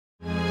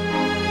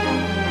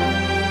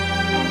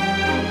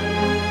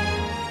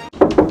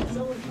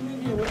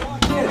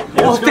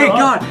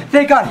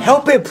Thank God,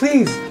 help it,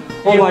 please.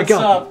 Oh Hey, my what's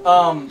God.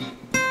 up?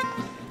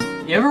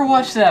 You ever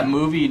watch that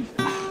movie?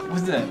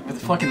 What's that? With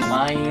the fucking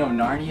Lion of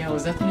Narnia?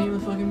 Was that the name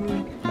of the fucking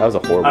movie? That was a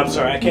horrible I'm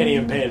sorry, movie. I can't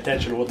even pay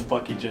attention to what the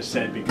fuck you just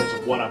said because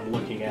of what I'm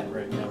looking at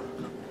right now.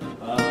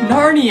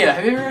 Narnia!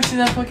 Have you ever seen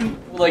that fucking,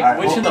 like,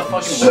 Witch in the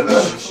fucking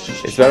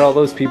Woods? Is that all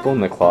those people in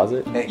the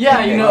closet?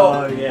 Yeah, you know.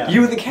 Oh, yeah.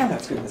 You with the camera,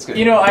 that's good, that's good.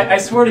 You know, I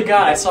swear to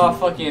God, I saw a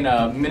fucking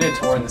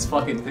Minotaur in this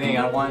fucking thing.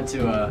 I wanted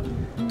to,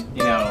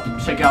 you know,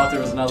 check out if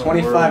there was another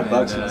 $25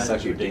 world, for and, a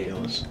sexual date.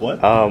 Ridiculous. What?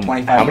 How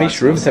 25 many bucks.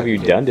 shrooms have you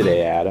done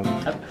today, Adam?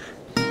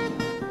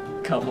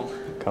 Couple.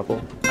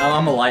 Couple?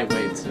 I'm a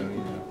lightweight, so, you know.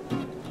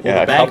 Yeah,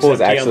 the a bag's couple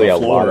is empty on actually the a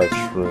lot floor. of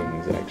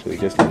shrooms, actually.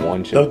 Just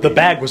one should The be.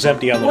 bag was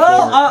empty on the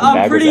Well, floor. bag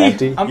I'm was pretty.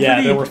 empty? I'm Yeah,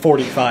 pretty. there were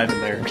 45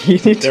 in there. We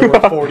need There to,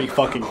 were 40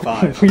 fucking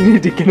 5. we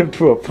need to get him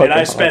to a fucking And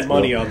I spent hospital.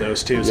 money on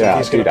those too, so Yeah,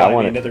 he's gonna dude, I buy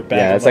wanna- me another yeah,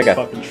 bag that's of like a-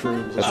 fucking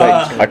shrooms. That's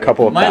like a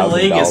couple of My $1,000.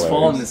 leg is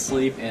falling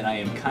asleep, and I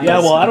am kind of. Yeah,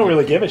 well, I don't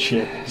really give a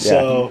shit.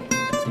 So,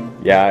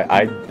 Yeah,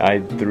 I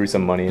threw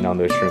some money in on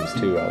those shrooms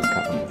too.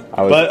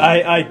 but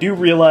I do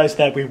realize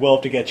that we will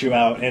have to get you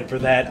out, and for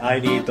that I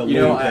need the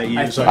You know, lube that you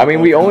use. I mean,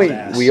 we only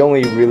ass.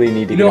 really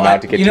need to You get know, him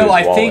out to get you to know,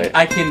 his I think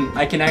wallet.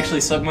 I can actually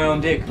suck my own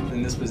dick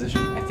in this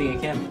position. I think I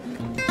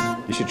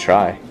can. You should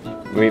try.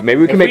 Maybe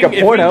we can If make we- a if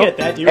we porno, get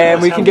that, do you and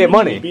realize we how can get rich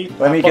money. we'd be?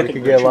 Let me How get- fucking We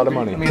can get a rich lot of we'd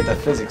money. Let me get the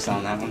physics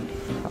on that one.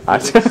 I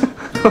think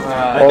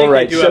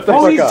Alright, they do shut have the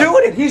Oh, fuck he's up.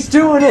 doing it! He's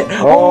doing it!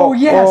 Oh,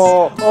 yes!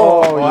 Oh,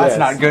 that's yes.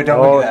 not good. Don't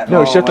Oh, do that.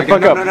 no, Oh, shut the my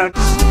fuck God. up.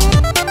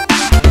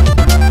 No.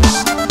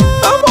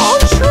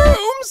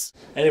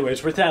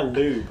 Anyways, with that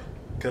lube,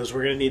 because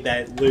we're gonna need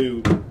that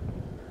lube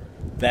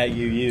that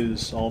you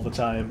use all the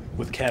time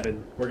with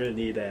Kevin. We're gonna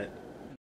need that.